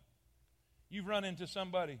what? You've run into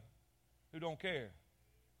somebody who don't care.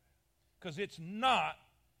 Because it's not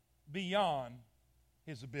beyond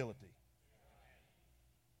his ability.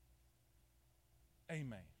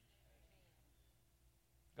 Amen.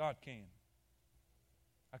 God can.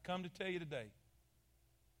 I come to tell you today,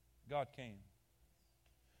 God can.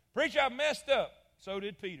 Preacher, I messed up. So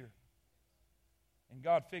did Peter. And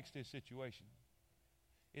God fixed his situation.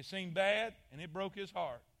 It seemed bad, and it broke his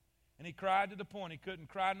heart. And he cried to the point he couldn't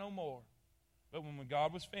cry no more. But when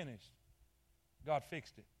God was finished, God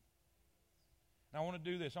fixed it. And I want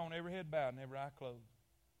to do this. I want every head bowed and every eye closed.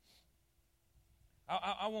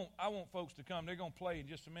 I want folks to come. They're going to play in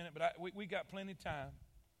just a minute, but we got plenty of time.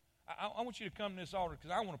 I want you to come to this altar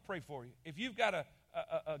because I want to pray for you. If you've got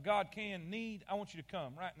God can need, I want you to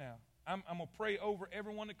come right now. I'm going to pray over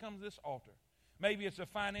everyone that comes to this altar. Maybe it's a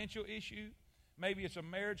financial issue. Maybe it's a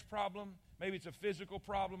marriage problem. Maybe it's a physical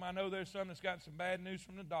problem. I know there's some that's got some bad news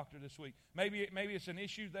from the doctor this week. Maybe it's an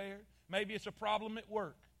issue there. Maybe it's a problem at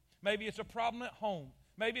work. Maybe it's a problem at home.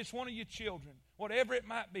 Maybe it's one of your children. Whatever it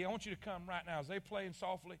might be, I want you to come right now. As they're playing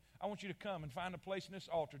softly, I want you to come and find a place in this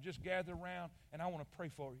altar. Just gather around, and I want to pray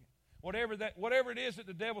for you. Whatever it is that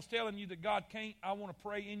the devil's telling you that God can't, I want to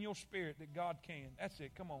pray in your spirit that God can. That's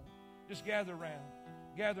it. Come on. Just gather around.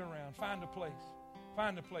 Gather around. Find a place.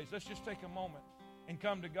 Find a place. Let's just take a moment and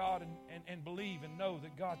come to God and believe and know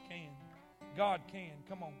that God can. God can.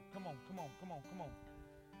 Come on. Come on. Come on. Come on. Come on.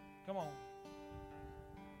 Come on.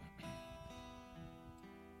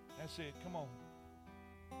 That's it. Come on.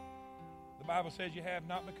 The Bible says you have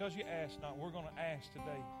not because you ask not. We're going to ask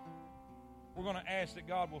today. We're going to ask that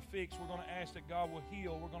God will fix. We're going to ask that God will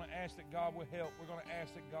heal. We're going to ask that God will help. We're going to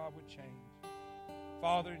ask that God would change.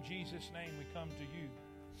 Father, in Jesus' name, we come to you.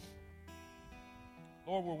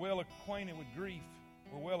 Lord, we're well acquainted with grief.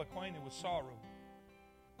 We're well acquainted with sorrow.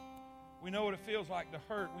 We know what it feels like to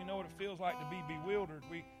hurt. We know what it feels like to be bewildered.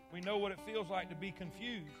 We know what it feels like to be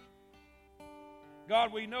confused.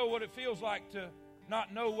 God, we know what it feels like to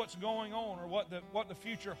not know what's going on or what the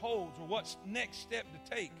future holds or what's next step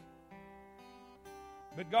to take.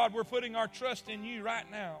 But God, we're putting our trust in you right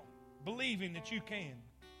now, believing that you can.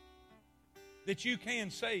 That you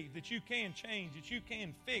can save, that you can change, that you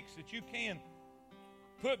can fix, that you can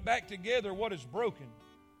put back together what is broken.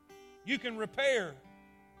 You can repair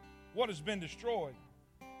what has been destroyed.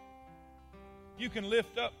 You can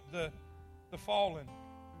lift up the fallen.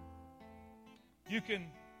 You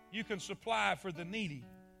can supply for the needy.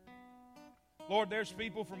 Lord, there's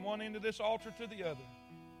people from one end of this altar to the other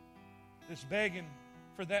that's begging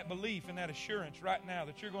for that belief and that assurance right now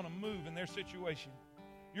that you're going to move in their situation.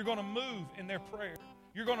 You're going to move in their prayer.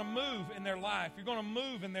 You're going to move in their life. You're going to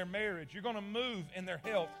move in their marriage. You're going to move in their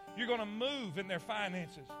health. You're going to move in their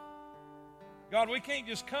finances. God, we can't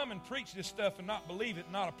just come and preach this stuff and not believe it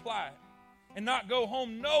and not apply it and not go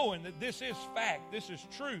home knowing that this is fact, this is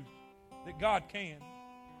truth, that God can.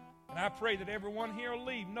 And I pray that everyone here will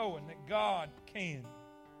leave knowing that God can.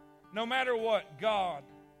 No matter what, God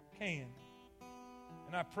can.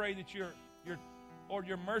 And I pray that Lord,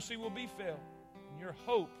 your mercy will be felt and your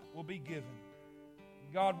hope will be given.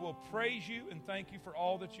 God will praise you and thank you for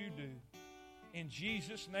all that you do. In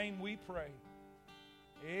Jesus' name we pray.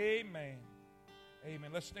 Amen.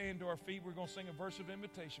 Amen. Let's stand to our feet. We're going to sing a verse of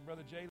invitation. Brother Jay.